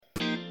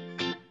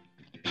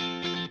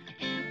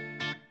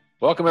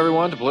Welcome,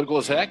 everyone, to Political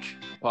as Heck,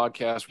 a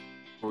podcast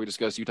where we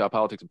discuss Utah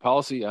politics and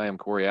policy. I am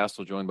Corey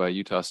Astle, joined by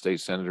Utah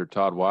State Senator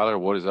Todd Weiler.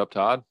 What is up,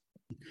 Todd?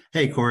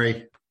 Hey,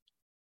 Corey.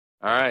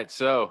 All right,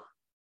 so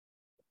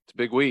it's a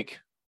big week.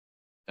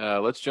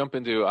 Let's jump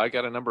into. I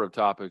got a number of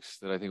topics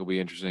that I think will be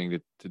interesting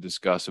to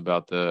discuss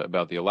about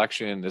the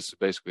election. This is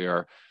basically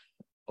our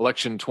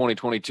election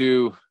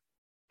 2022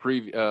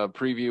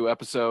 preview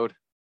episode.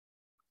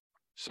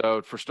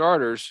 So, for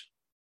starters,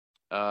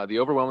 the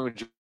overwhelming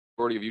majority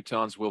of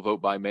Utahns will vote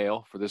by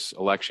mail for this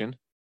election.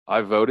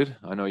 I've voted.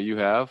 I know you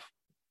have.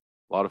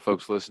 A lot of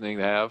folks listening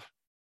have.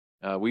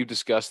 We've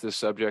discussed this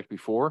subject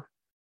before.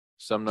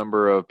 Some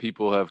number of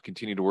people have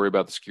continued to worry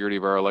about the security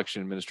of our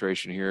election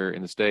administration here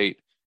in the state.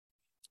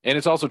 And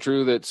it's also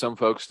true that some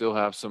folks still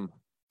have some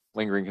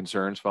lingering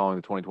concerns following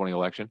the 2020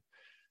 election.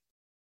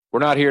 We're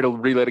not here to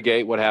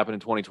relitigate what happened in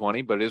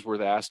 2020, but it is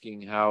worth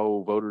asking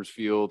how voters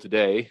feel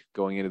today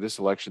going into this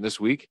election this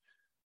week.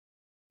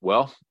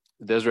 Well,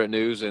 the Deseret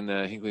News and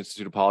the Hinckley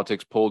Institute of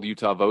Politics polled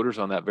Utah voters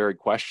on that very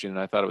question, and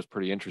I thought it was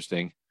pretty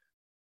interesting.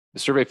 The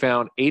survey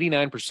found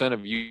 89%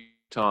 of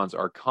Utahns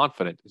are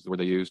confident, is the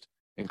word they used,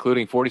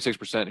 including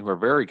 46% who are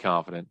very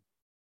confident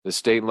the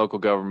state and local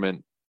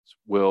government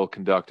will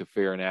conduct a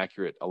fair and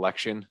accurate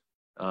election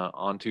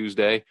on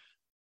Tuesday.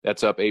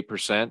 That's up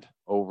 8%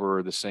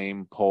 over the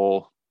same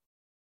poll,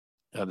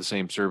 the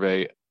same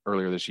survey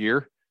earlier this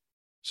year.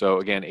 So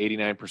again,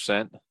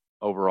 89%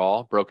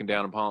 overall, broken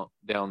down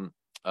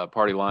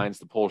party lines.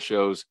 The poll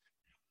shows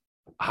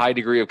a high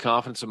degree of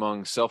confidence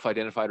among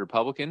self-identified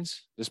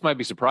Republicans. This might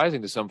be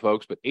surprising to some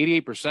folks, but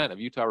 88% of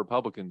Utah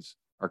Republicans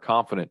are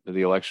confident that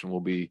the election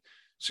will be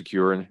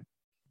secure.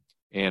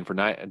 And for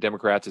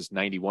Democrats, it's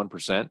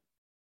 91%.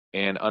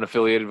 And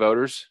unaffiliated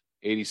voters,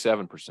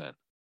 87%. So,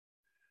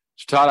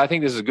 Todd, I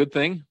think this is a good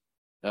thing.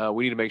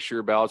 We need to make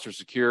sure ballots are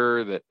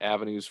secure, that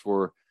avenues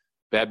for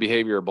bad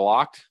behavior are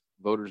blocked.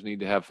 Voters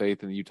need to have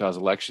faith in the Utah's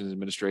elections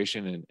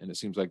administration, and it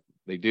seems like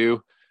they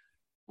do.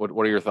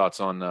 What are your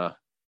thoughts on the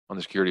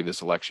security of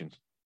this election?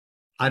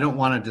 I don't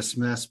want to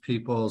dismiss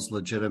people's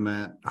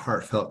legitimate,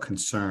 heartfelt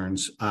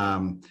concerns.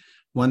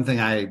 One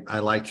thing I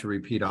like to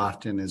repeat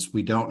often is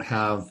we don't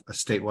have a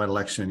statewide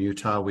election in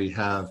Utah. We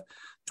have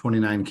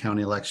 29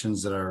 county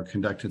elections that are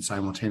conducted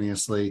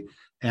simultaneously,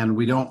 and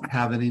we don't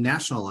have any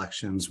national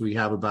elections. We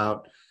have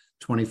about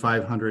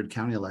 2,500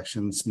 county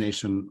elections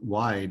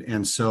nationwide.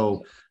 And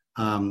so,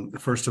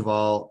 first of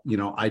all,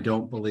 I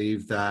don't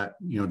believe that,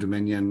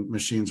 Dominion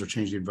machines are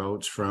changing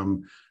votes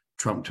from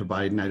Trump to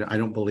Biden. I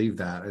don't believe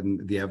that,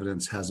 and the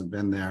evidence hasn't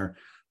been there.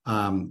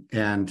 And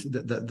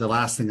the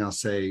last thing I'll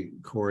say,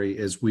 Corey,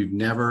 is we've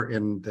never,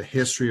 in the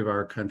history of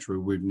our country,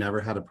 we've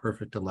never had a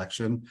perfect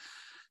election.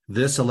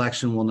 This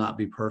election will not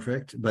be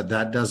perfect, but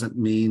that doesn't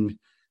mean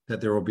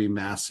that there will be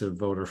massive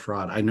voter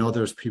fraud. I know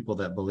there's people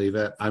that believe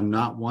it. I'm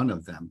not one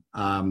of them.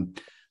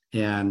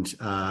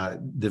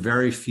 The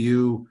very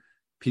few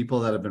people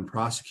that have been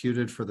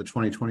prosecuted for the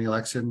 2020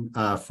 election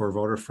for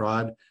voter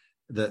fraud,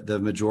 the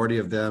majority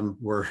of them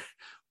were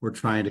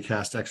trying to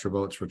cast extra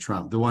votes for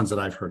Trump, the ones that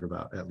I've heard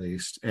about at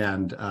least.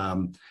 And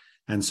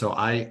so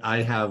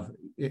I have,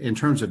 in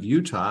terms of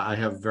Utah, I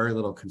have very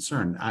little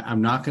concern.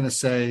 I'm not going to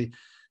say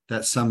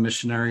that some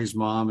missionary's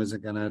mom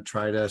isn't going to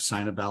try to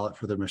sign a ballot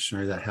for their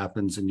missionary. That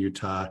happens in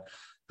Utah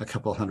a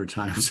couple hundred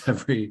times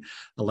every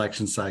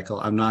election cycle.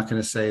 I'm not going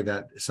to say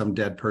that some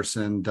dead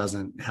person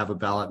doesn't have a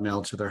ballot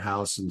mailed to their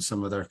house and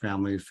some of their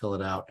family fill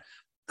it out.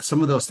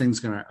 Some of those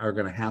things are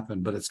going to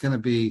happen, but it's going to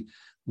be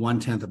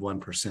 0.1%.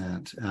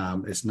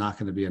 1%. It's not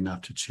going to be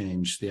enough to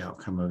change the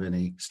outcome of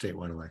any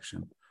statewide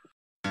election.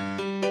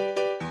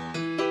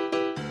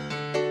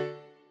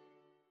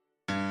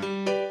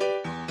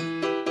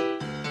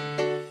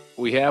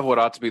 We have what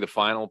ought to be the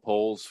final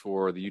polls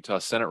for the Utah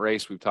Senate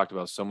race. We've talked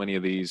about so many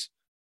of these.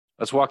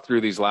 Let's walk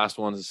through these last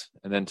ones,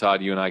 and then,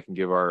 Todd, you and I can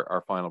give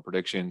our final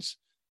predictions.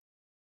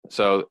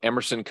 So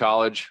Emerson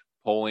College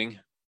polling,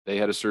 they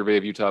had a survey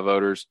of Utah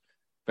voters,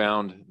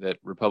 found that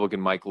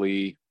Republican Mike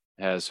Lee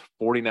has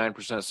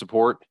 49%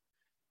 support,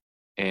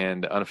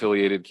 and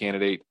unaffiliated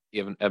candidate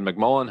Ed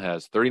McMullin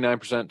has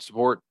 39%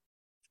 support.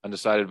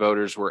 Undecided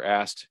voters were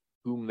asked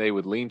whom they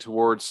would lean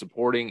towards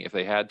supporting if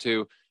they had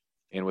to.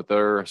 And with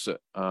their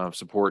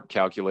support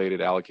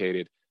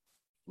allocated,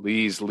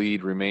 Lee's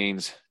lead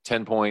remains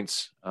 10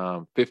 points,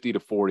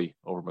 50-40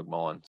 over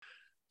McMullin.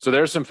 So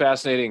there's some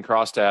fascinating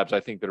crosstabs I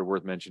think that are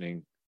worth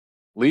mentioning.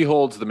 Lee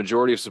holds the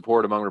majority of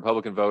support among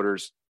Republican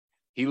voters.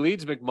 He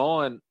leads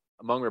McMullin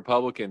among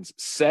Republicans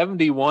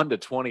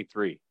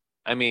 71-23.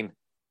 I mean,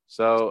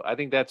 so I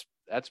think that's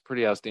a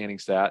pretty outstanding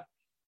stat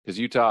because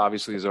Utah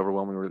obviously is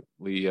overwhelmingly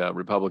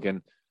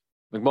Republican.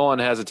 McMullin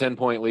has a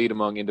 10-point lead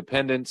among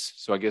independents,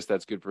 so I guess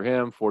that's good for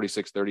him,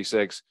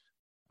 46-36.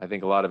 I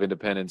think a lot of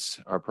independents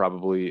are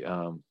probably,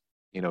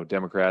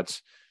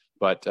 Democrats,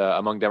 but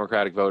among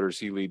Democratic voters,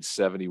 he leads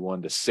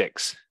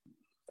 71-6.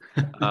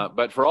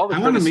 But for all the I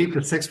want to meet the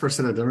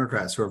 6% of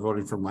Democrats who are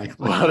voting for Mike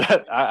Lee. Well,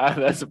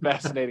 that's a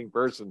fascinating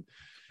person.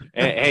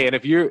 And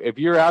if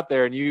you're out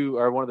there and you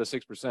are one of the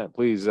 6%,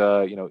 please,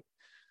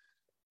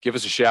 give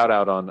us a shout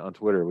out on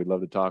Twitter. We'd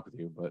love to talk with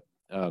you. But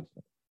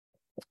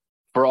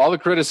for all the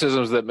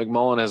criticisms that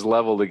McMullin has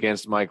leveled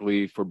against Mike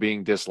Lee for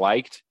being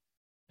disliked,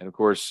 and of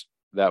course,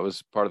 that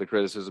was part of the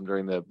criticism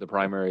during the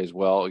primary as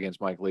well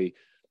against Mike Lee.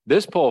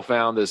 This poll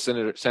found that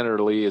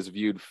Senator Lee is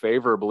viewed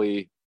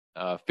favorably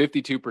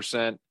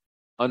 52%,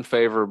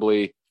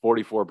 unfavorably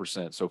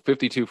 44%. So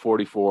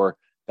 52-44,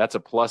 that's a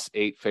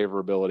 +8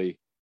 favorability.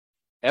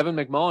 Evan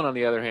McMullin, on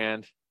the other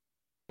hand,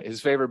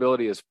 his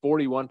favorability is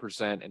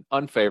 41% and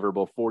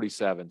unfavorable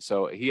 47.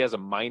 So he has a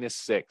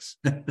 -6.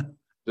 So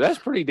that's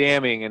pretty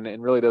damning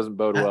and really doesn't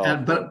bode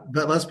well.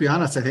 But let's be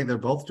honest, I think they're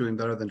both doing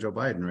better than Joe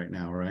Biden right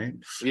now, right?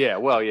 Yeah,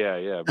 well,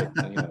 yeah.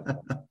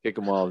 But kick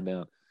them all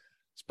down.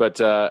 But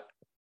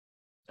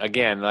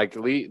again, like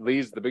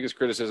Lee's the biggest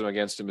criticism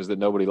against him is that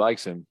nobody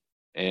likes him.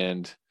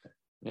 And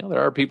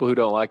there are people who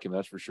don't like him,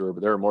 that's for sure,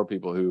 but there are more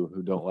people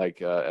who don't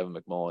like Evan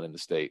McMullin in the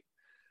state.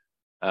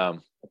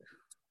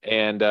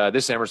 And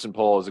this Emerson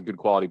poll is a good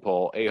quality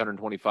poll.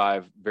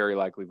 825 very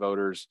likely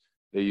voters.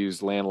 They use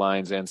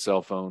landlines and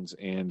cell phones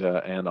and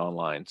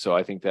online. So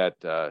I think that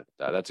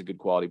that's a good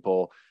quality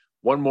poll.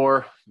 One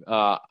more,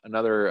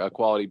 another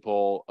quality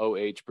poll,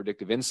 OH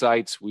Predictive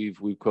Insights. We've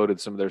quoted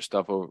some of their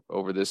stuff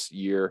over this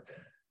year.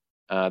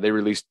 They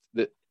released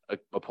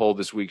a poll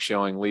this week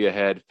showing Lee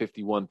ahead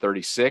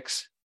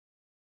 51-36.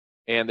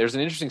 And there's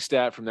an interesting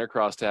stat from their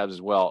crosstabs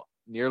as well.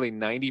 Nearly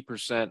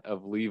 90%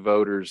 of Lee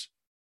voters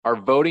are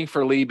voting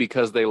for Lee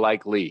because they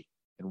like Lee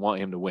and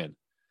want him to win.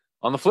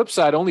 On the flip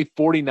side, only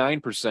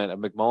 49% of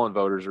McMullin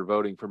voters are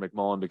voting for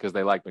McMullin because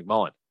they like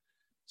McMullin.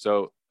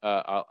 So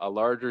a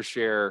larger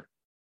share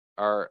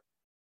are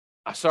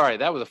sorry,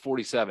 that was a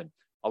 47.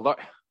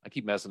 I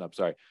keep messing up.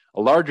 Sorry.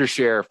 A larger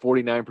share,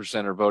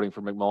 49% are voting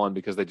for McMullin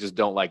because they just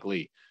don't like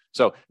Lee.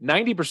 So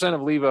 90%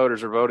 of Lee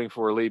voters are voting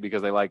for Lee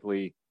because they like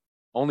Lee.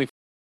 Only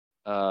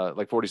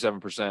like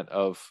 47%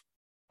 of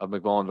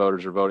McMullin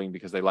voters are voting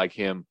because they like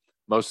him.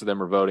 Most of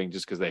them are voting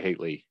just because they hate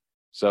Lee.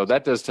 So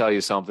that does tell you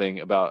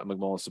something about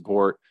McMullin's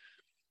support.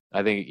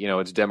 I think,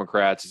 it's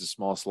Democrats. It's a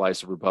small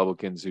slice of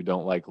Republicans who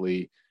don't like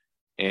Lee.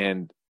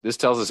 And this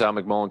tells us how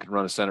McMullin can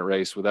run a Senate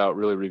race without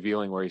really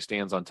revealing where he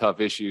stands on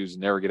tough issues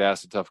and never get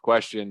asked a tough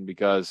question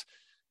because,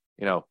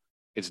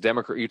 it's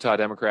Utah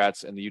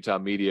Democrats and the Utah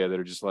media that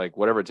are just like,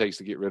 whatever it takes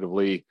to get rid of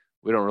Lee,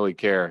 we don't really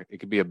care. It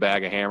could be a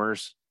bag of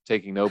hammers,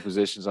 taking no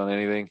positions on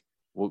anything.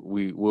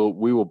 We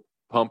will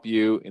pump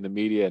you in the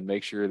media and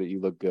make sure that you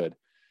look good.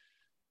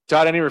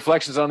 Todd, any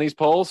reflections on these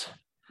polls?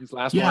 These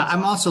last ones?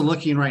 I'm also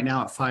looking right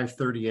now at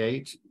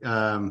 538.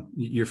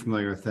 You're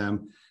familiar with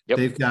them. Yep.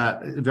 They've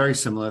got very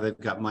similar. They've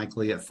got Mike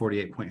Lee at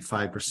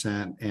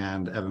 48.5%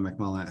 and Evan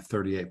McMullin at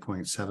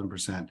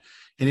 38.7%.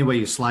 Any way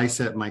you slice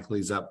it, Mike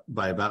Lee's up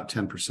by about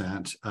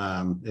 10%.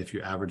 If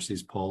you average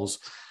these polls,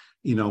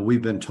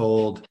 we've been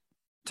told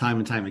time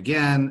and time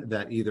again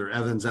that either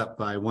Evan's up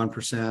by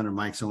 1% or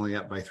Mike's only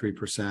up by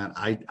 3%.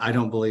 I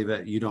don't believe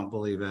it. You don't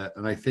believe it.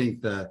 And I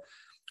think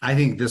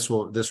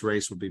this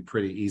race will be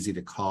pretty easy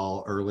to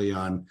call early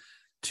on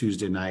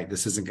Tuesday night.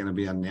 This isn't going to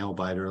be a nail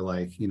biter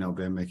like, Ben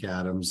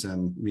McAdams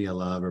and Mia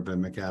Love or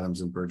Ben McAdams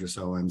and Burgess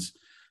Owens.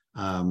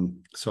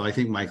 So I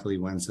think Mike Lee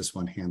wins this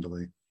one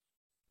handily.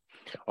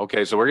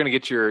 Okay. So we're going to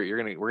get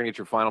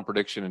your final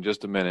prediction in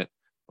just a minute,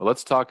 but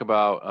let's talk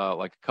about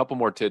like a couple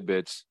more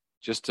tidbits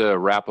just to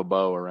wrap a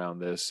bow around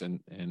this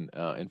and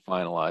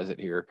finalize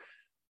it here.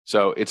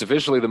 So it's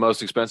officially the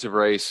most expensive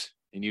race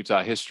in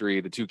Utah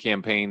history. The two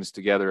campaigns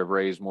together have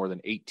raised more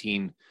than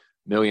 $18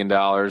 million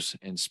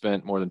and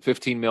spent more than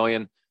 $15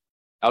 million.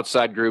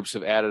 Outside groups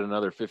have added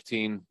another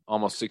 15,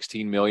 almost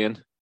 16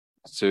 million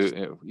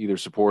to either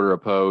support or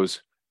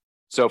oppose.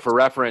 So for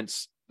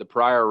reference, the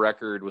prior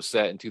record was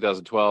set in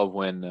 2012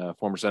 when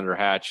former Senator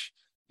Hatch,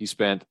 he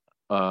spent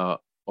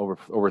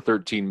over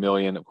 13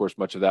 million. Of course,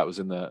 much of that was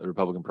in the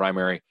Republican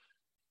primary.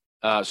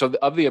 So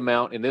of the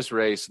amount in this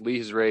race, Lee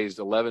has raised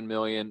 11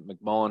 million.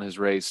 McMullin has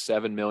raised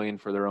 7 million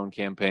for their own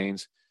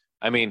campaigns.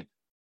 I mean,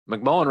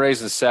 McMullin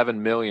raising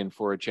 7 million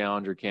for a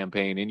challenger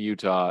campaign in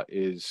Utah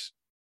is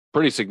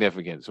pretty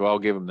significant. So I'll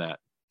give him that.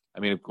 I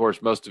mean, of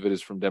course, most of it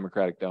is from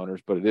Democratic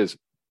donors, but it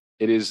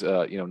is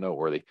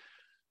noteworthy.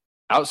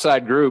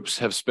 Outside groups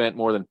have spent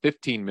more than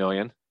 15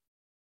 million,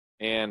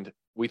 and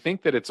we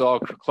think that it's all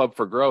Club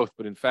for Growth,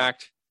 but in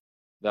fact,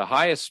 the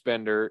highest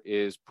spender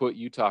is Put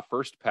Utah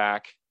First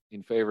PAC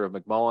in favor of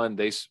McMullin.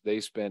 They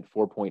spent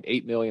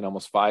 4.8 million,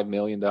 almost $5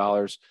 million.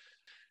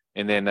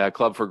 And then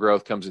Club for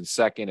Growth comes in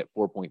second at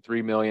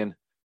 4.3 million.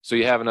 So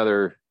you have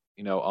another,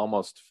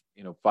 almost,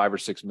 $5 or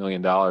 $6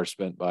 million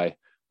spent by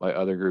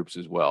other groups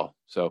as well.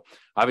 So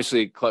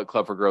obviously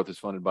Club for Growth is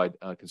funded by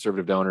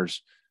conservative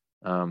donors.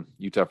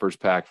 Utah First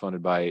PAC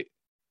funded by,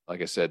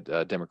 like I said,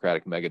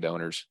 Democratic mega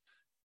donors.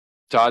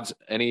 Todd's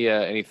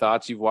any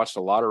thoughts? You've watched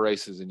a lot of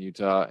races in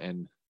Utah,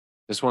 and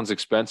this one's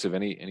expensive.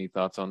 Any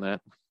thoughts on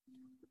that?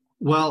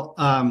 Well,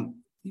 I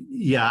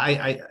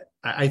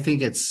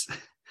think it's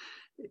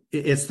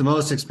the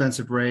most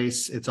expensive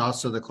race. It's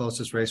also the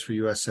closest race for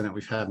U.S. Senate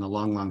we've had in a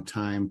long, long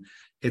time.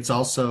 it's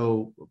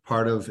also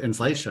part of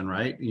inflation,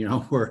 right?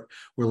 We're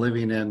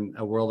living in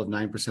a world of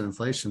 9%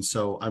 inflation.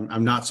 So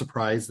I'm not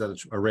surprised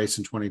that a race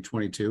in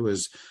 2022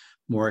 is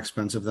more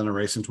expensive than a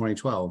race in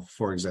 2012,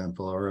 for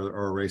example, or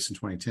a race in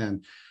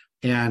 2010.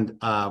 And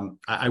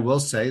I will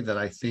say that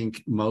I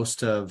think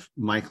most of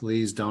Mike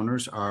Lee's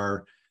donors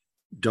are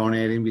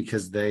donating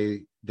because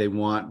they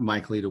want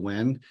Mike Lee to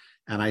win.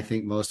 And I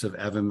think most of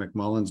Evan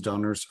McMullen's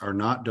donors are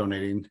not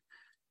donating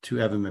to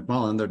Evan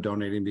McMullen. They're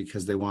donating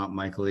because they want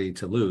Mike Lee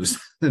to lose.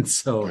 And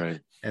so, right.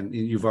 And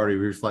you've already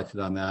reflected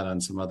on that on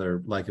some other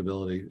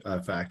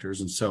likability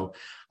factors. And so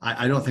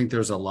I don't think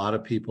there's a lot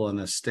of people in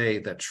the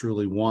state that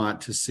truly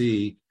want to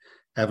see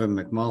Evan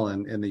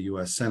McMullen in the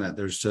U.S. Senate.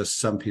 There's just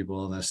some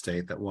people in the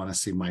state that want to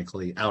see Mike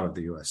Lee out of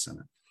the U.S.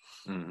 Senate.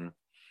 Mm-hmm.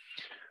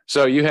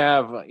 So you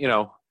have,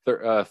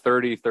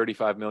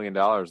 $35 million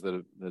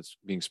that's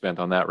being spent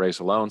on that race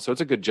alone. So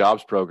it's a good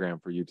jobs program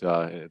for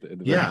Utah.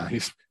 Yeah.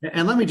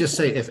 And let me just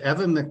say, if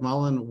Evan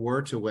McMullen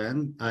were to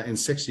win, in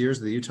 6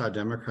 years, the Utah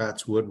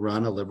Democrats would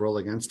run a liberal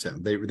against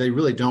him. They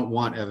really don't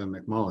want Evan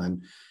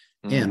McMullen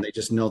in. They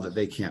just know that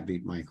they can't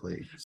beat Mike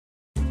Lee.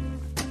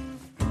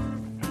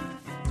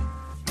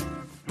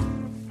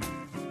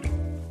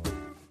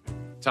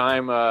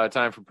 Time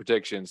for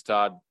predictions,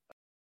 Todd.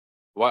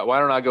 Why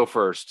don't I go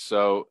first?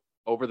 So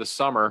over the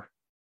summer,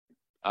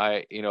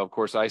 of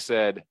course, I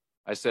said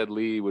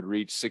Lee would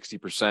reach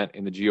 60%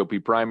 in the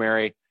GOP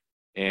primary,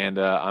 and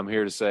I'm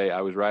here to say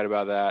I was right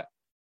about that.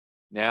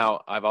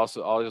 Now, I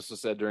also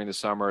said during the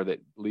summer that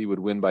Lee would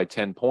win by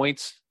 10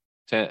 points.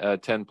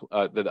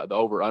 The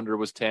over under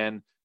was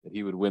 10. That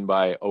he would win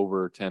by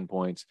over 10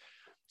 points.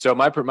 So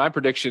my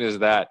prediction is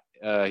that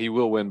he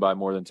will win by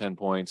more than 10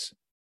 points.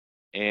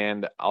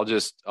 And I'll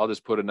just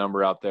put a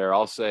number out there.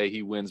 I'll say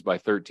he wins by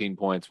 13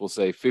 points. We'll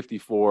say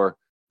 54-41.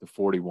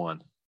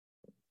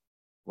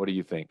 What do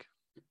you think?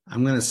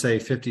 I'm going to say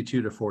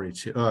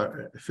 52-42,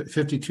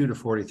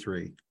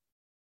 52-43.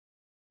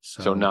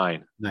 So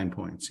 9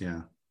 points.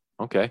 Yeah.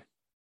 Okay.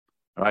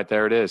 All right.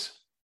 There it is.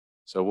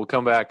 So we'll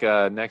come back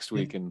next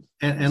week. And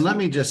let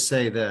me just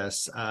say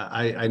this.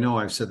 I know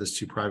I've said this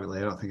to you privately.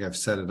 I don't think I've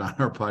said it on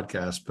our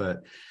podcast,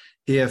 but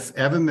if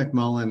Evan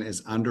McMullen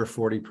is under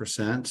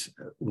 40%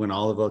 when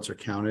all the votes are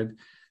counted,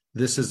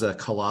 this is a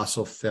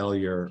colossal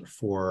failure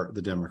for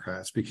the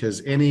Democrats,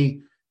 because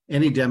any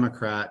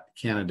Democrat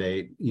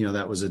candidate,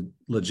 that was a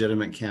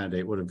legitimate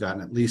candidate, would have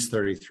gotten at least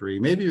 33,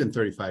 maybe even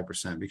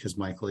 35%, because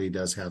Mike Lee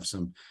does have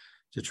some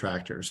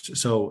detractors.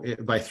 So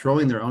by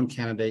throwing their own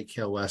candidate,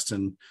 Cale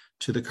Weston,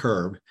 to the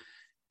curb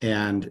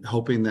and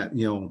hoping that,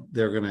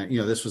 they're going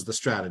to, this was the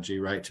strategy,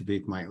 right, to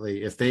beat Mike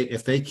Lee. If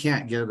they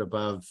can't get it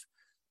above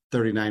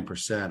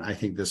 39%, I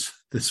think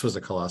this was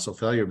a colossal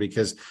failure,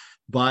 because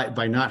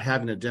by not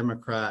having a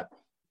Democrat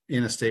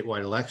in a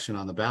statewide election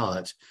on the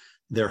ballot,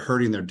 they're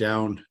hurting their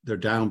down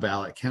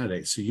ballot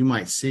candidates. So you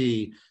might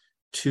see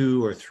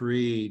 2 or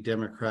 3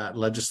 Democrat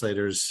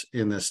legislators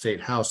in the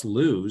state house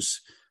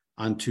lose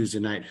on Tuesday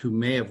night who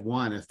may have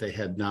won if they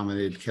had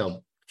nominated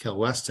Cale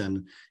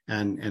Weston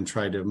and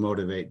tried to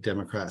motivate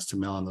Democrats to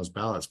mail in those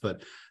ballots.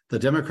 But the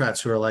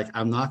Democrats who are like,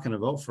 I'm not going to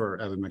vote for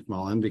Evan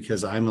McMullen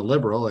because I'm a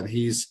liberal and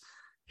he's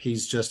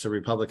just a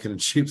Republican in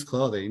sheep's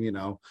clothing,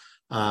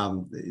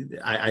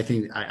 I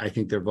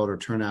think their voter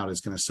turnout is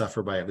going to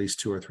suffer by at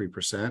least 2 or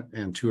 3%,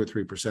 and 2 or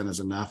 3%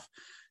 is enough,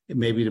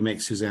 maybe to make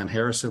Suzanne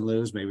Harrison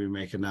lose, maybe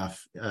make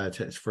enough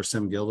for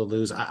Sim Gill to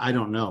lose. I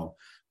don't know,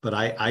 but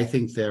I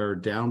think their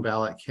down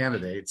ballot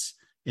candidates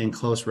in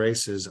close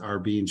races are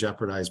being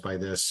jeopardized by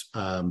this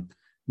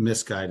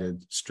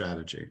misguided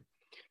strategy.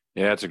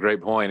 Yeah, that's a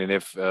great point. And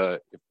if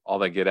all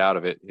they get out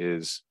of it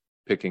is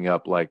picking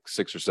up like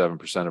 6 or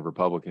 7% of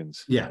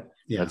Republicans. Yeah.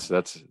 That's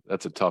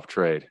a tough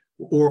trade.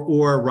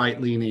 Or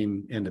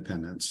right-leaning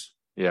independents.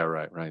 Yeah,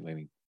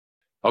 right-leaning.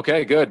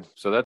 Okay, good.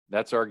 So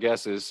that's our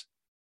guesses.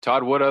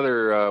 Todd, what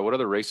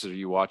other races are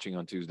you watching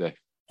on Tuesday?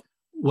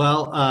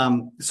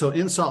 Well, so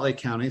in Salt Lake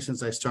County,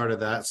 since I started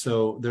that,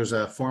 so there's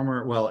a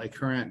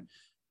current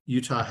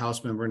Utah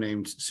House member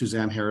named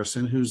Suzanne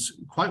Harrison, who's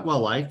quite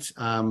well liked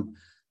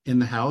in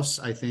the House,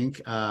 I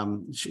think.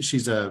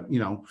 She's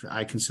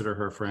I consider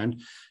her a friend.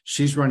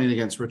 She's running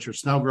against Richard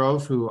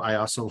Snellgrove, who I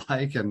also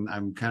like, and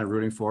I'm kind of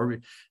rooting for,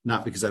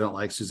 not because I don't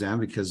like Suzanne,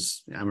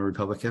 because I'm a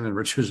Republican and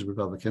Richard's a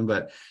Republican,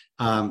 but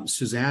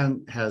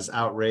Suzanne has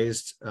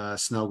outraised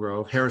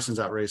Harrison's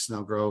outraised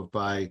Snellgrove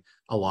by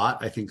a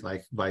lot, I think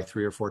like by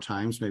 3 or 4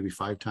 times, maybe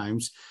 5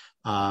 times.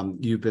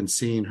 You've been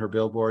seeing her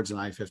billboards in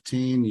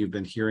I-15, you've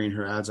been hearing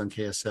her ads on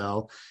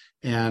KSL,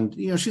 and,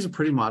 she's a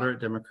pretty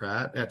moderate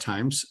Democrat at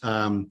times.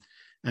 And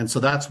so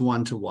that's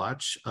one to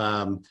watch.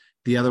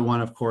 The other one,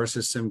 of course,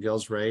 is Sim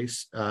Gill's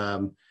race.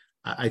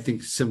 I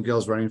think Sim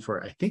Gill's running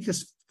for,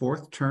 his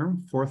 4th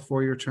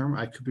 4-year term.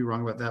 I could be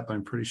wrong about that, but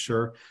I'm pretty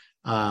sure.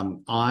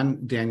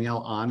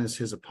 Danielle Ahn is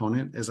his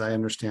opponent, as I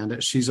understand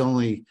it. She's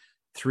only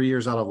 3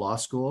 years out of law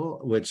school,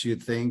 which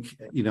you'd think,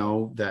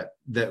 that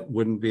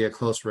wouldn't be a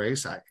close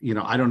race. I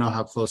don't know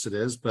how close it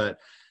is, but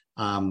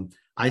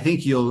I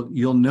think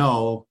you'll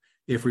know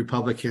if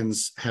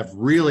Republicans have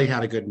really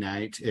had a good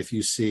night, if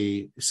you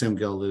see Sim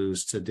Gill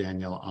lose to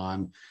Danielle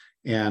on,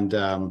 and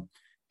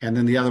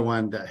then the other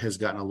one that has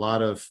gotten a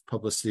lot of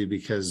publicity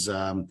because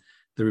the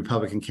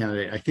Republican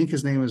candidate, I think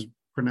his name is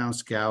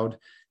pronounced Gowd,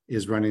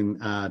 is running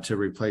to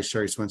replace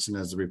Sherry Swenson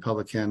as the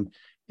Republican.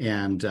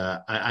 And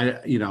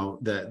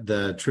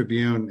the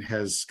Tribune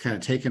has kind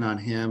of taken on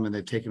him, and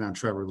they've taken on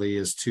Trevor Lee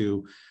as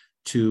two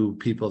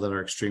people that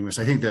are extremists.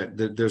 I think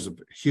that there's a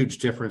huge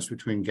difference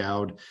between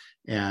Gowd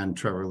and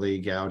Trevor Lee.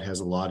 Gowd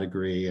has a law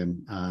degree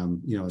and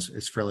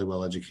is fairly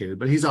well educated,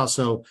 but he's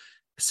also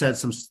said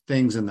some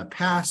things in the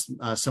past,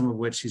 some of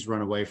which he's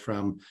run away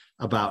from,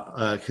 about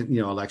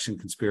election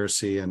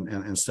conspiracy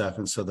and stuff.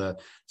 And so the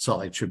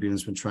Salt Lake Tribune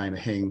has been trying to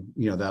hang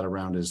that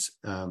around his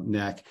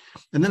neck.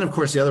 And then, of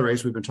course, the other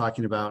race we've been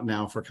talking about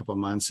now for a couple of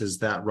months is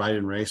that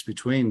write-in race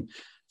between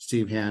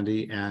Steve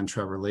Handy and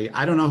Trevor Lee.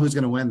 I don't know who's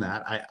going to win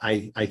that.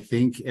 I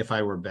think if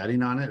I were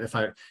betting on it,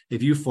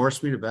 if you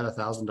forced me to bet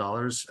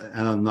 $1,000,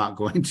 and I'm not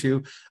going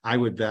to, I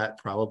would bet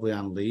probably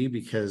on Lee,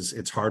 because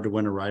it's hard to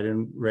win a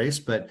write-in race.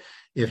 But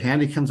if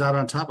Handy comes out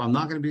on top, I'm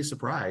not going to be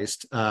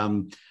surprised.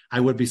 I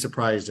would be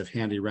surprised if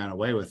Handy ran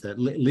away with it.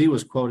 Lee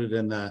was quoted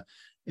in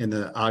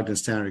the Ogden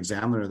Standard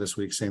Examiner this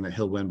week saying that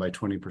he'll win by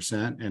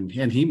 20%,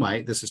 and he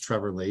might. This is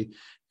Trevor Lee,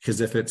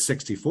 because if it's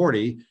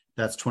 60-40,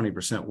 that's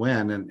 20%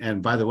 win.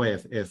 And by the way,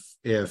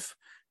 if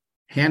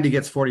Handy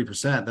gets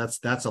 40%,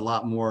 that's a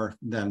lot more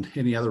than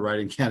any other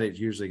write-in candidate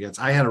usually gets.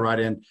 I had a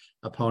write-in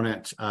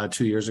opponent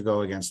 2 years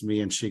ago against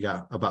me, and she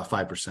got about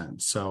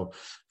 5%. So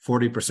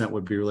 40%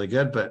 would be really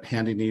good, but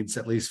Handy needs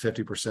at least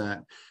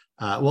 50%.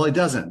 Well, he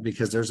doesn't,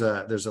 because there's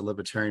a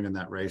libertarian in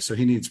that race. So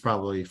he needs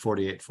probably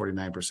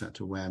 48-49%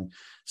 to win.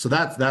 So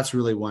that's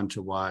really one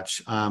to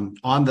watch. On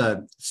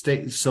the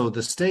state, so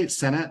the state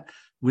Senate,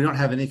 we don't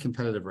have any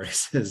competitive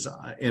races,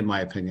 in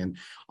my opinion.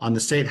 On the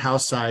state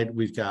House side,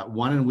 we've got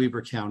one in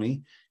Weber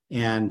County,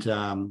 and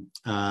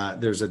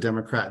there's a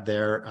Democrat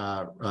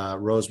there,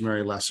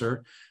 Rosemary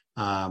Lesser,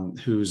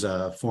 who's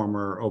a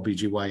former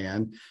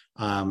OBGYN.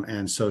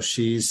 And so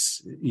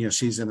she's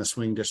in a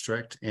swing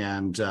district,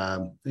 and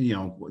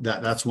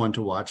that's one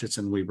to watch. It's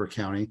in Weber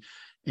County.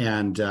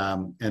 And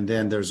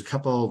then there's a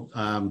couple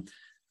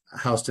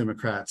House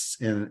Democrats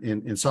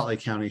in Salt Lake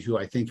County who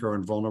I think are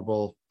in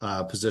vulnerable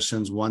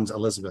positions. One's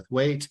Elizabeth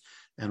Waite,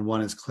 and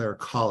one is Claire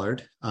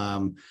Collard.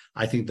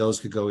 I think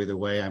those could go either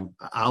way.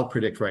 I'll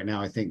predict right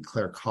now, I think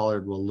Claire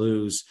Collard will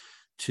lose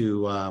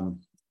to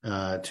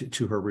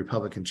her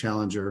Republican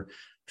challenger.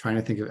 Trying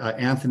to think of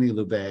Anthony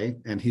Lubay,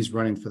 and he's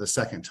running for the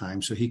second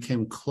time. So he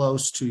came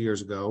close 2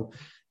 years ago,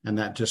 and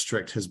that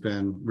district has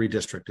been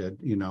redistricted,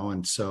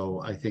 and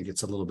so I think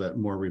it's a little bit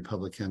more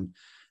Republican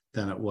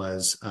than it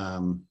was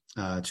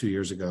 2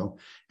 years ago.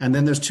 And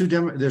then there's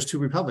two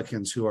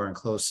Republicans who are in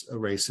close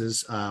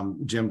races.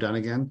 Jim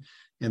Dunnigan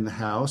in the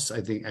House,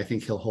 I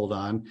think he'll hold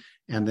on,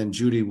 and then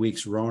Judy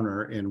Weeks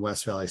Rohner in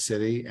West Valley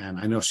City. And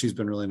I know she's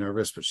been really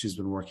nervous, but she's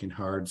been working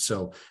hard.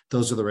 So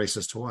those are the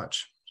races to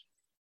watch.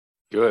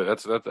 Good.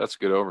 That's a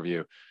good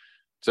overview.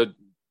 So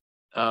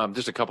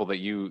just a couple that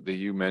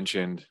you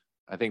mentioned.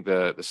 I think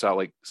the Salt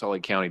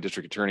Lake County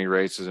District Attorney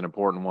race is an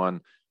important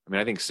one. I mean,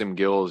 I think Sim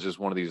Gill is just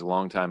one of these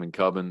longtime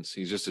incumbents.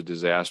 He's just a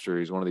disaster.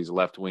 He's one of these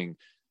left-wing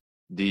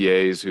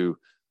DAs who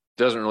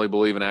doesn't really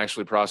believe in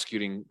actually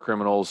prosecuting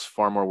criminals,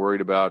 far more worried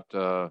about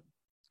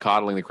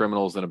coddling the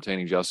criminals than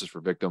obtaining justice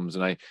for victims.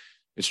 And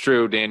it's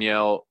true,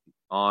 Danielle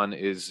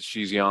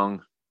she's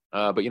young.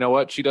 But you know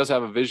what? She does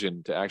have a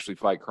vision to actually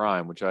fight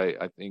crime, which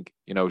I think,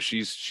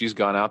 she's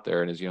gone out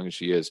there, and as young as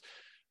she is,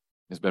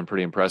 has been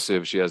pretty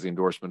impressive. She has the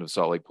endorsement of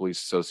Salt Lake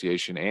Police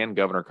Association and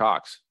Governor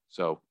Cox.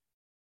 So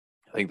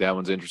I think that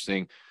one's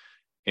interesting.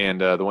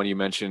 And the one you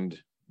mentioned,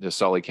 the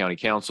Salt Lake County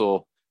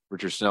Council,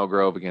 Richard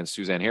Snellgrove against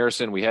Suzanne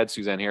Harrison. We had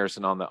Suzanne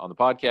Harrison on the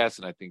podcast,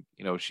 and I think,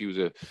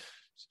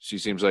 she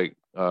seems like,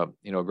 a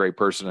great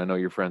person. I know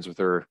you're friends with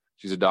her.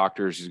 She's a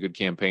doctor. She's a good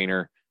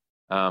campaigner.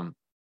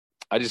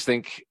 I just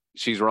think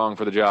she's wrong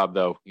for the job,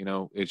 though.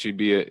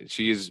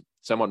 She is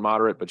somewhat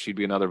moderate, but she'd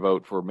be another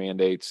vote for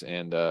mandates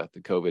and the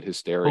COVID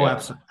hysteria.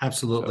 Oh,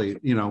 absolutely.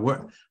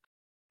 So,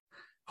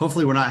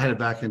 hopefully we're not headed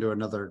back into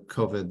another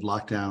COVID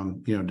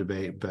lockdown,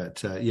 debate.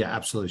 But yeah,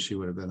 absolutely, she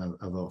would have been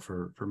a vote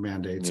for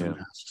mandates and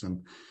masks.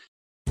 And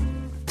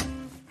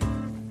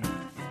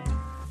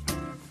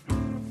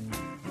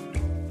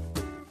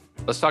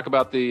let's talk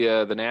about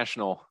the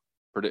national.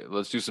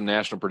 Let's do some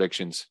national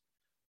predictions.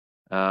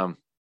 I'm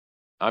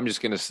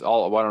just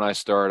why don't I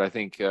start? I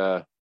think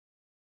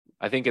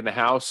in the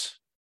House,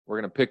 we're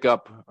going to pick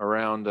up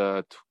around,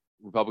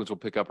 Republicans will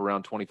pick up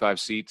around 25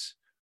 seats.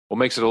 What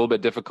makes it a little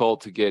bit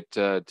difficult to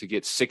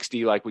get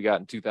 60 like we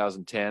got in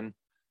 2010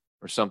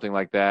 or something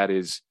like that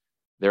is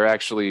there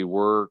actually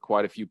were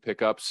quite a few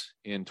pickups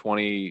in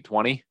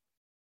 2020.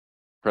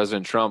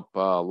 President Trump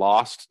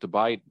lost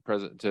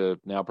to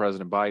now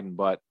President Biden,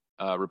 but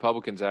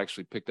Republicans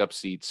actually picked up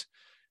seats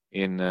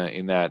in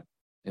that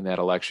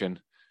election.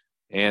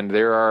 And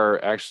there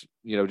are actually,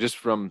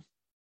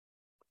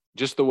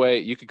 just the way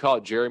you could call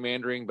it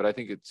gerrymandering, but I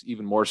think it's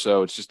even more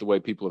so. It's just the way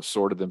people have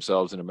sorted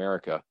themselves in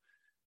America.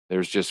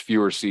 There's just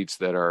fewer seats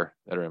that are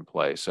in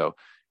play. So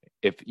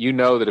if you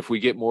know that if we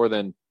get more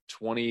than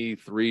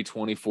 23,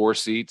 24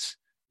 seats,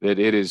 that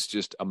it is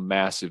just a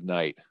massive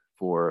night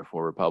for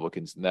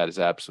Republicans, and that is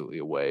absolutely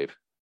a wave.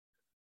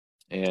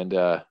 And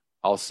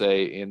I'll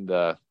say in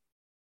the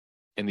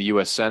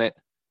U.S. Senate,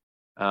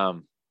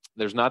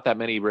 there's not that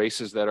many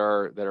races that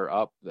are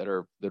up that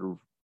are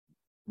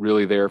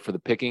really there for the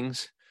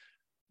pickings.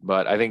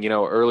 But I think,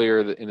 earlier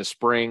in the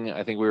spring,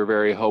 I think we were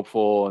very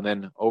hopeful, and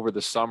then over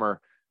the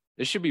summer,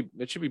 it should be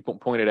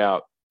pointed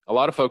out. A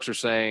lot of folks are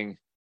saying,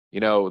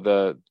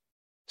 the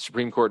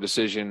Supreme Court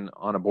decision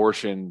on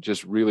abortion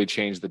just really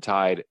changed the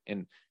tide,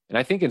 and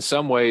I think in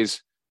some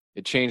ways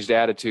it changed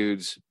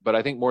attitudes. But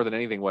I think more than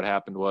anything, what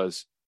happened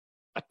was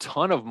a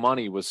ton of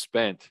money was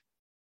spent,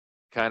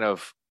 kind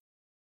of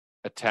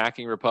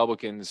attacking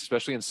Republicans,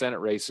 especially in Senate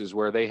races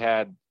where they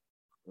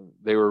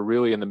were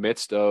really in the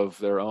midst of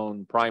their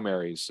own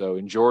primaries. So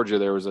in Georgia,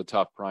 there was a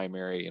tough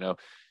primary.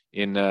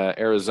 In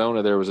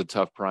Arizona, there was a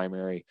tough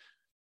primary.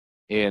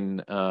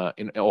 In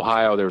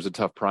Ohio, there was a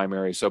tough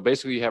primary. So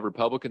basically, you have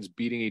Republicans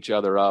beating each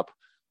other up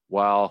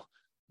while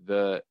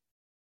the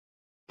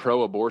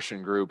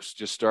pro-abortion groups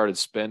just started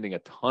spending a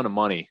ton of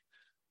money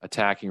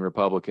attacking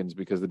Republicans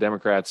because the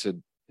Democrats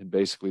had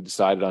basically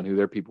decided on who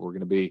their people were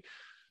going to be.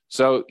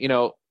 So,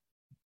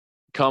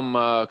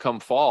 come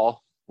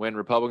fall, when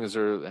Republicans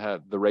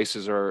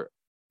the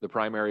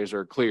primaries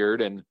are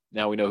cleared, and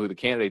now we know who the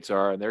candidates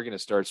are, and they're going to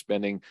start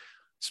spending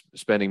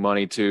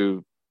money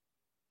to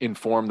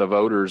inform the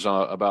voters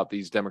about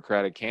these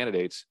Democratic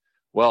candidates.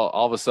 Well,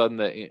 all of a sudden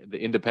the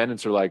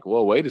independents are like,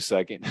 well, wait a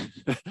second.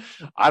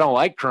 I don't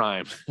like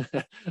crime.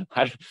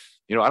 I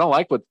don't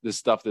like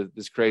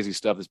this crazy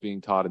stuff that's being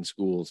taught in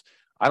schools.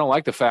 I don't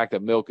like the fact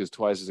that milk is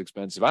twice as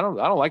expensive. I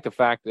don't like the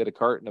fact that a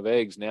carton of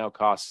eggs now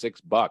costs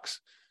 $6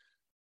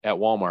 at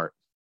Walmart.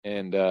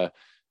 And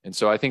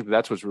so I think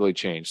that's what's really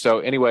changed. So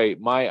anyway,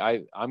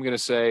 I'm going to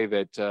say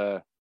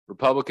that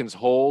Republicans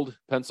hold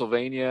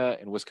Pennsylvania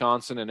and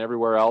Wisconsin and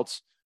everywhere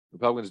else.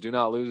 Republicans do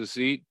not lose a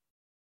seat,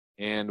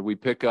 and we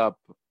pick up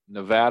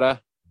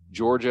Nevada,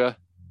 Georgia,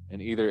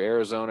 and either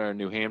Arizona or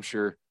New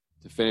Hampshire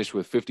to finish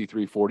with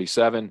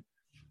 53-47,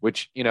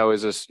 which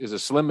is a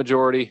slim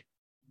majority.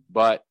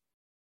 But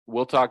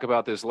we'll talk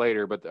about this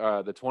later. But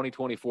the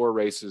 2024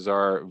 races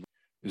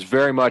is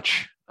very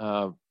much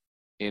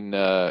in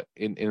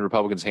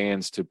Republicans'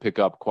 hands to pick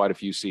up quite a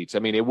few seats. I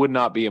mean, it would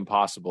not be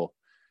impossible.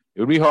 It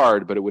would be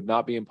hard, but it would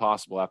not be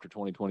impossible after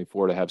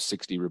 2024 to have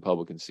 60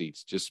 Republican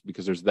seats, just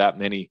because there's that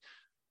many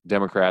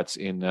Democrats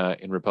in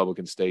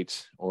Republican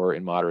states or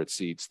in moderate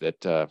seats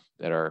that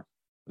are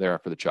there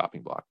for the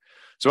chopping block.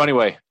 So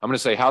anyway, I'm going to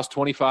say House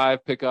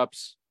 25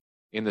 pickups.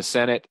 In the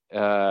Senate,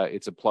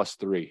 it's a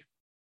 +3.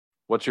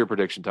 What's your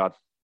prediction, Todd?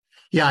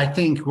 Yeah, I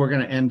think we're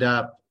going to end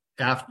up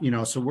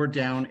after, so we're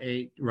down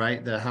 8,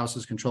 right? The House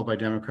is controlled by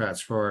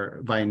Democrats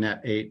by net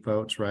 8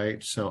 votes,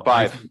 right? So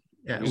 5.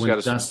 When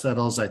the dust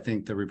settles, I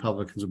think the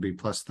Republicans will be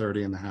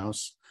 +30 in the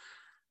House,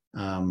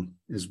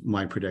 is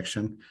my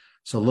prediction.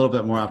 So a little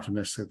bit more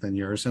optimistic than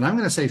yours. And I'm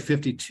going to say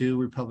 52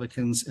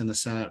 Republicans in the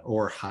Senate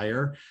or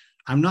higher.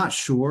 I'm not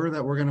sure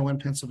that we're going to win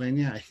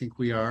Pennsylvania. I think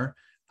we are.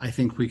 I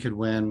think we could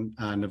win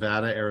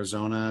Nevada,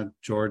 Arizona,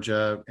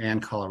 Georgia,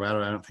 and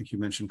Colorado. I don't think you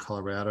mentioned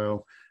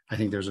Colorado. I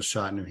think there's a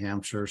shot in New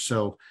Hampshire.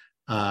 So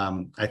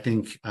I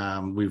think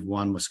we've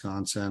won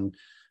Wisconsin.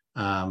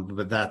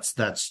 But that's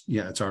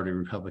it's already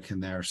Republican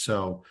there.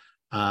 So,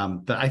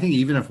 but I think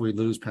even if we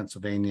lose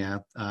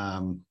Pennsylvania,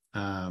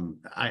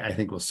 I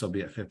think we'll still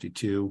be at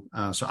 52.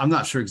 So I'm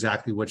not sure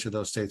exactly which of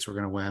those states we're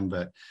going to win,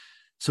 but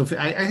so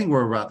I think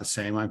we're about the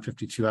same. I'm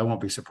 52. I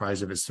won't be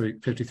surprised if it's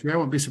 53. I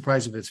won't be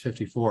surprised if it's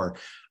 54.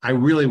 I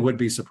really would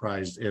be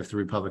surprised if the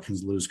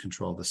Republicans lose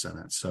control of the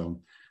Senate. So,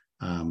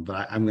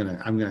 but I'm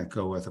gonna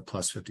go with a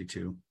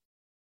 +52.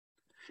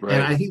 Right.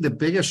 And I think the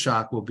biggest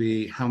shock will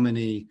be how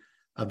many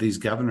of these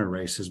governor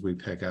races we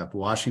pick up: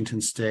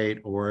 Washington State,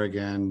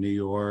 Oregon, New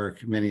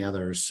York, many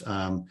others.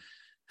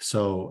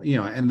 So,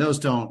 and those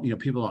don't,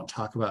 people don't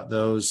talk about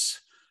those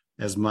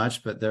as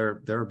much, but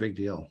they're a big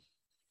deal.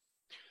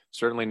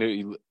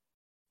 Certainly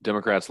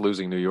Democrats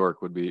losing New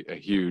York would be a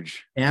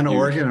huge. And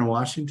Oregon and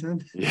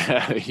Washington?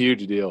 Yeah, a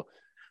huge deal.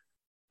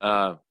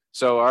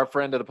 So our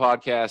friend of the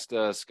podcast,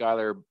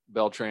 Skylar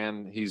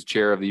Beltran, he's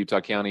chair of the Utah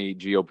County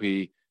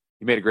GOP.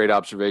 He made a great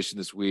observation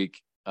this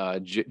week.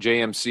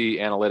 JMC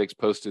Analytics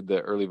posted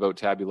the early vote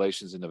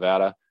tabulations in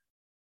Nevada,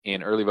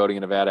 and early voting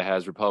in Nevada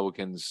has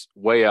Republicans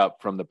way up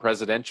from the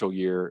presidential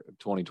year of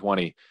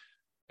 2020.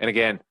 And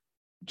again,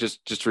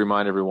 just to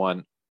remind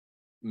everyone,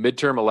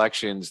 midterm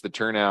elections, the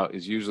turnout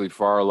is usually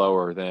far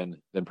lower than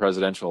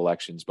presidential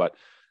elections, but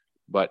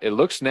it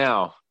looks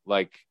now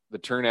like the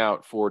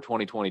turnout for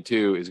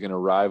 2022 is going to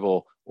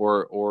rival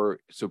or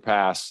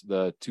surpass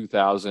the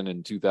 2000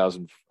 and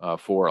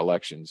 2004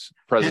 elections,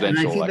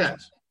 presidential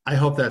elections. I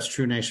hope that's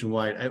true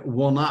nationwide. It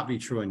will not be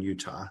true in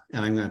Utah,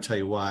 and I'm going to tell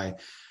you why.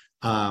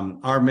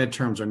 Our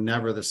midterms are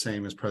never the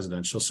same as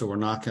presidential. So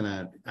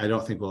I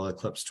don't think we'll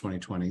eclipse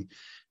 2020.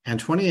 And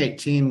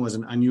 2018 was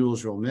an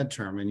unusual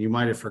midterm. And you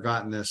might have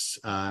forgotten this.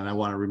 And I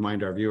want to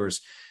remind our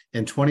viewers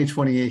in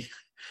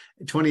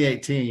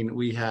 2018,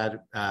 we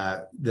had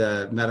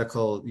the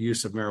medical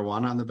use of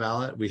marijuana on the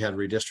ballot. We had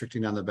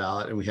redistricting on the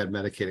ballot, and we had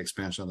Medicaid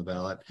expansion on the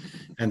ballot.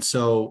 And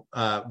so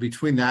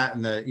between that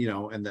and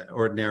the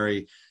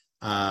ordinary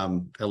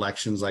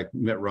elections like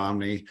Mitt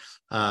Romney,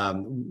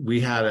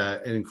 we had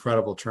an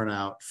incredible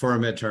turnout for a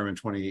midterm in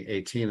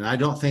 2018. And I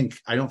don't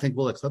think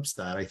we'll eclipse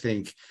that. I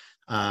think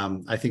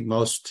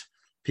most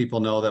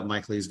people know that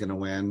Mike Lee is going to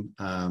win.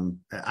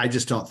 I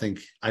don't think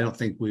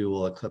we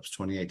will eclipse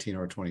 2018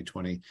 or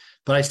 2020,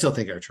 but I still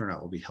think our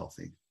turnout will be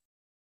healthy.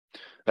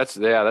 That's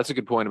a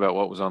good point about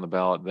what was on the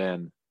ballot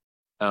then.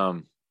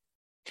 Well,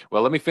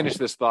 let me finish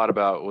this thought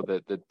about what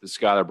the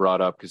Skyler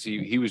brought up, because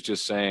he was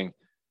just saying,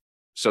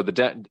 so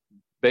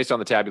based on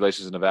the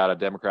tabulations in Nevada,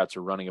 Democrats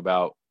are running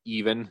about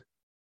even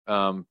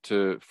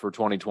for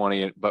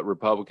 2020, but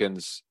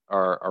Republicans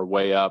are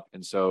way up,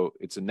 and so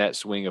it's a net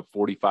swing of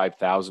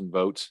 45,000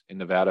 votes in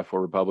Nevada for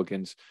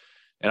Republicans,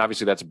 and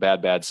obviously that's a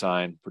bad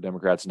sign for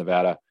Democrats in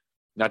Nevada,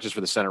 not just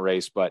for the Senate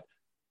race, but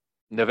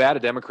Nevada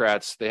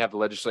Democrats. They have the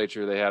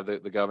legislature, they have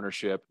the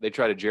governorship. They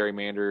try to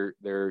gerrymander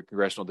their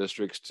congressional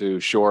districts to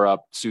shore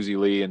up Susie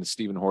Lee and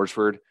Stephen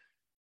Horsford,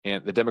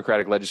 and the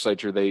Democratic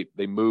legislature they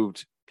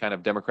moved kind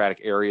of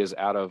Democratic areas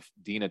out of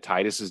Dina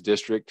Titus's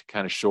district to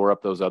kind of shore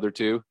up those other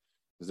two,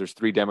 because there's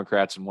 3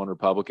 Democrats and 1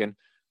 Republican.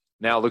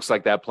 Now it looks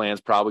like that plan's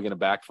probably going to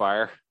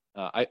backfire.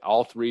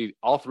 All three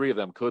of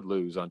them could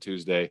lose on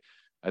Tuesday.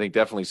 I think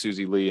definitely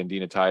Susie Lee and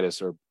Dina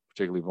Titus are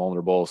particularly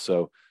vulnerable,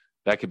 so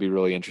that could be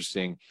really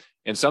interesting.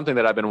 And something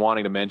that I've been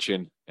wanting to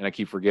mention, and I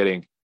keep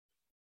forgetting,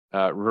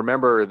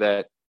 remember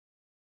that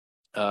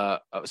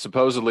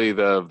supposedly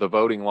the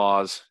voting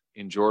laws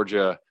in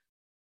Georgia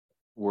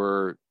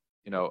were,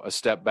 a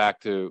step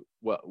back to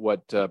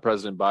what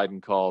President Biden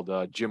called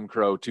Jim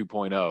Crow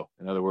 2.0.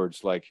 In other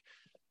words, like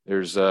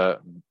there's a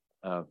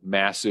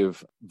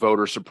massive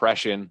voter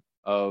suppression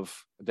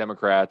of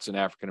Democrats and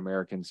African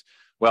Americans.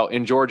 Well,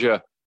 in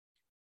Georgia,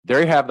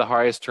 they have the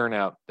highest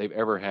turnout they've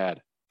ever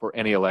had for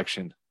any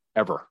election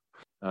ever,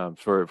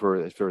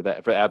 for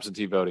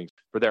absentee voting,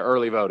 for their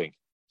early voting.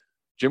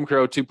 Jim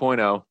Crow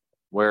 2.0,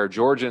 where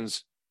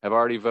Georgians have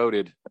already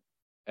voted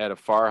at a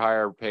far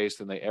higher pace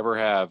than they ever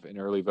have in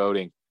early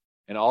voting.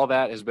 And all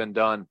that has been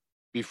done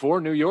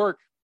before New York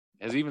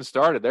has even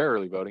started their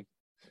early voting.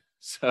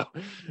 So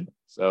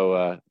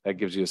that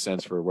gives you a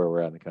sense for where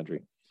we're at in the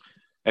country.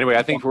 Anyway,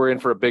 I think we're in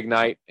for a big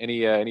night.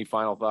 Any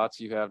final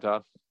thoughts you have,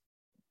 Todd?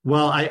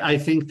 Well, I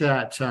think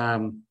that,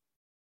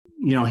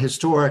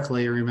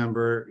 historically,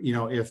 remember,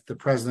 if the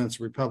president's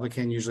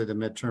Republican, usually the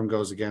midterm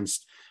goes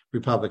against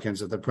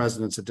Republicans. If the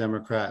president's a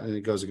Democrat, and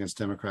it goes against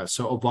Democrats.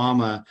 So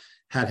Obama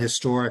had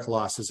historic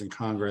losses in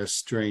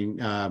Congress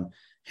during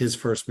his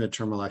first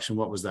midterm election.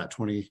 What was that,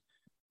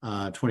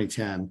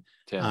 2010?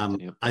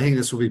 I think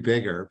this will be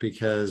bigger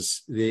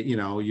because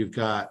you've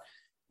got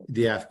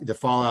the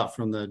fallout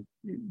from the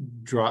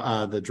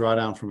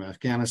drawdown from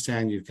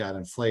Afghanistan. You've got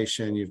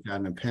inflation. You've got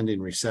an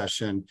impending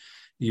recession.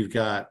 You've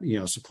got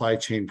supply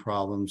chain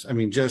problems. I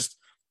mean,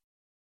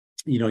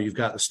 you've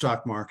got the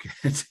stock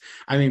market.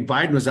 I mean,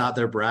 Biden was out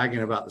there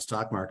bragging about the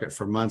stock market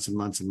for months and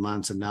months and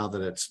months, and now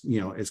that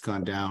it's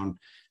gone down,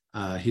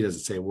 he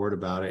doesn't say a word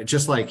about it.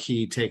 Just like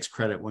he takes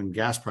credit when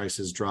gas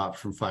prices dropped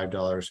from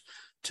 $5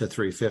 to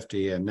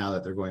 $3.50, and now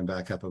that they're going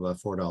back up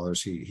above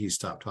 $4, he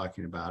stopped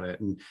talking about it.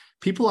 And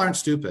people aren't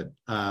stupid.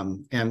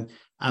 And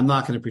I'm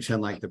not going to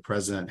pretend like the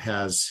president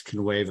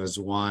can wave his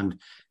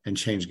wand and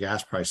change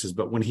gas prices,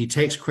 but when he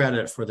takes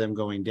credit for them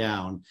going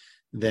down,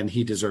 then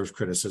he deserves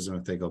criticism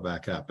if they go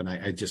back up. And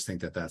I just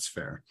think that that's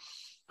fair.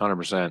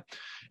 100%.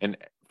 And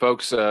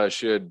folks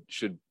should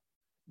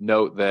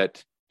note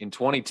that in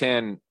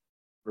 2010,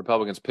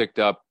 Republicans picked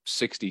up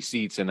 60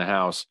 seats in the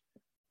House.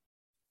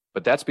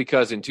 But that's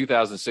because in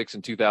 2006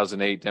 and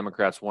 2008,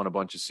 Democrats won a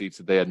bunch of seats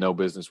that they had no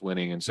business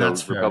winning. And so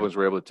Republicans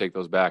were able to take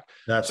those back.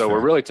 So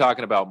we're really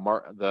talking about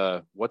what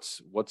are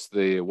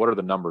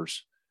the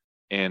numbers?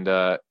 And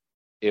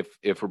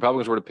if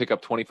Republicans were to pick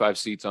up 25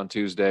 seats on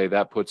Tuesday,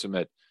 that puts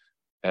them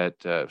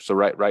so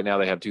right now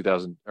they have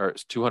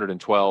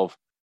 212.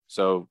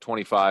 So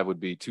 25 would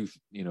be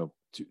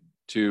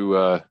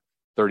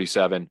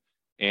 237.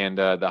 And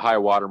the high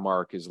water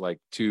mark is like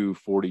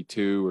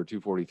 242 or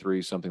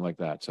 243, something like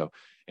that. So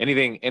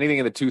anything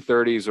in the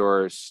 230s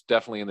or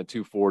definitely in the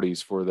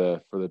 240s for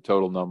the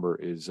total number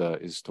is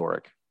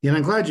historic. Yeah, and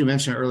I'm glad you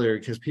mentioned it earlier,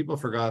 because people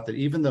forgot that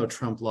even though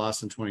Trump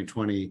lost in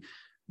 2020,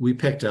 we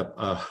picked up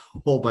a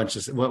whole bunch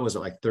of, what was it,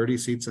 like 30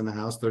 seats in the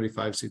House,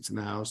 35 seats in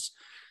the House?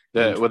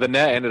 The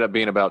net ended up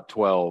being about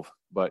 12,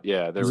 but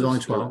yeah, there was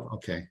only 12.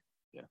 Okay.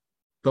 Yeah.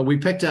 But we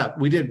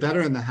did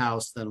better in the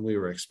House than we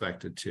were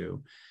expected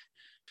to.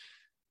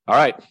 All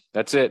right.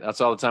 That's it. That's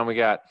all the time we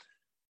got.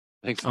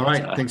 Thanks. All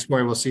right. Thanks,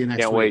 Corey. We'll see you next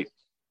week. Can't wait.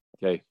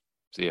 Okay.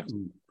 See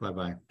you.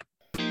 Bye-bye.